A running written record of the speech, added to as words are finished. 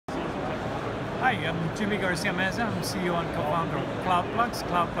Hi, I'm Jimmy Garcia Meza. I'm CEO and co-founder of CloudPlugs.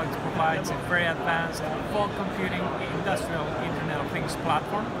 CloudPlugs provides a very advanced fog computing industrial Internet of Things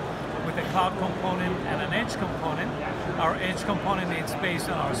platform with a cloud component and an edge component. Our edge component is based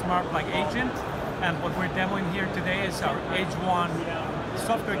on our smart plug agent, and what we're demoing here today is our EdgeX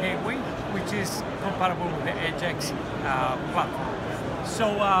software gateway, which is compatible with the EdgeX platform.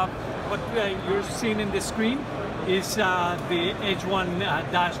 So what you're seeing in the screen is the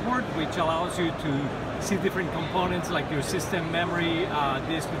EdgeX dashboard, which allows you to see different components like your system memory,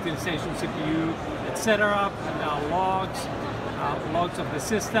 disk utilization, CPU, etc. Logs of the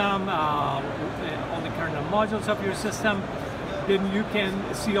system, all the kernel modules of your system. Then you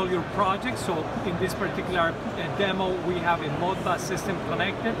can see all your projects. So in this particular demo, we have a Modbus system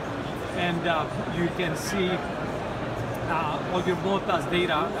connected, and you can see all your Modbus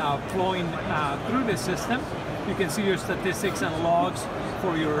data flowing through the system. You can see your statistics and logs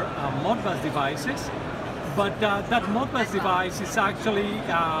for your Modbus devices. But that Modbus device is actually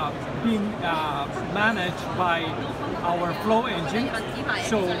being managed by our flow engine.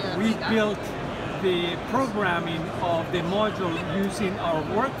 So we built the programming of the module using our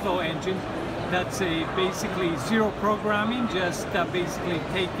workflow engine. That's basically zero programming, just basically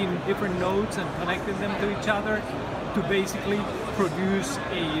taking different nodes and connecting them to each other to basically produce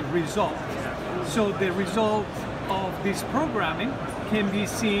a result. So the result of this programming can be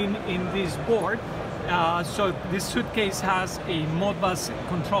seen in this board. So this suitcase has a Modbus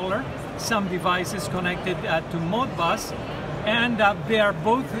controller, some devices connected to Modbus, and they are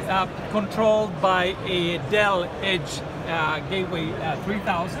both controlled by a Dell Edge Gateway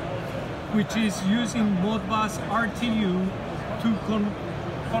 3000, which is using Modbus RTU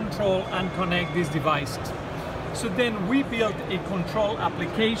to control and connect these devices. So then we built a control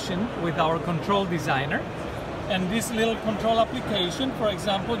application with our control designer, and this little control application, for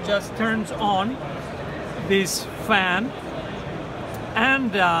example, just turns on this fan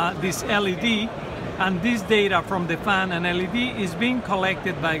and this LED, and this data from the fan and LED is being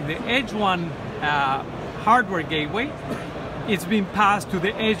collected by the EdgeX hardware gateway. It's being passed to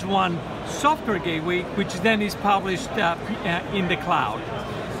the EdgeX software gateway, which then is published in the cloud.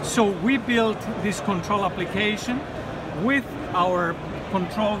 So we built this control application with our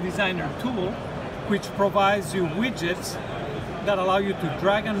control designer tool, which provides you widgets that allow you to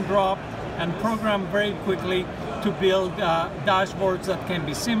drag and drop and program very quickly to build dashboards that can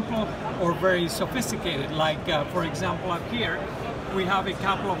be simple or very sophisticated. Like for example, up here we have a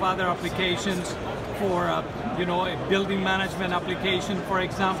couple of other applications for a building management application, for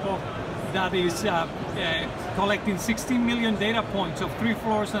example, that is collecting 16 million data points of 3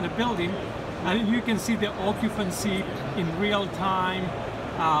 floors in a building, and you can see the occupancy in real time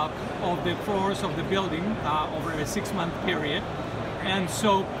of the floors of the building over a 6-month period. And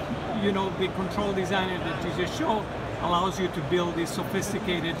so, the control designer that you just showed allows you to build these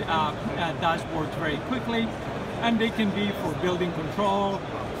sophisticated dashboards very quickly, and they can be for building control,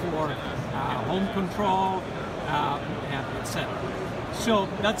 for home control, etc. So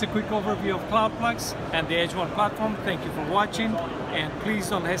that's a quick overview of CloudPlugs and the EdgeX platform. Thank you for watching, and please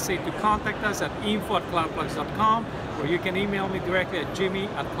don't hesitate to contact us at info@cloudplugs.com, or you can email me directly at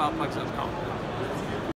jimmy@cloudplugs.com.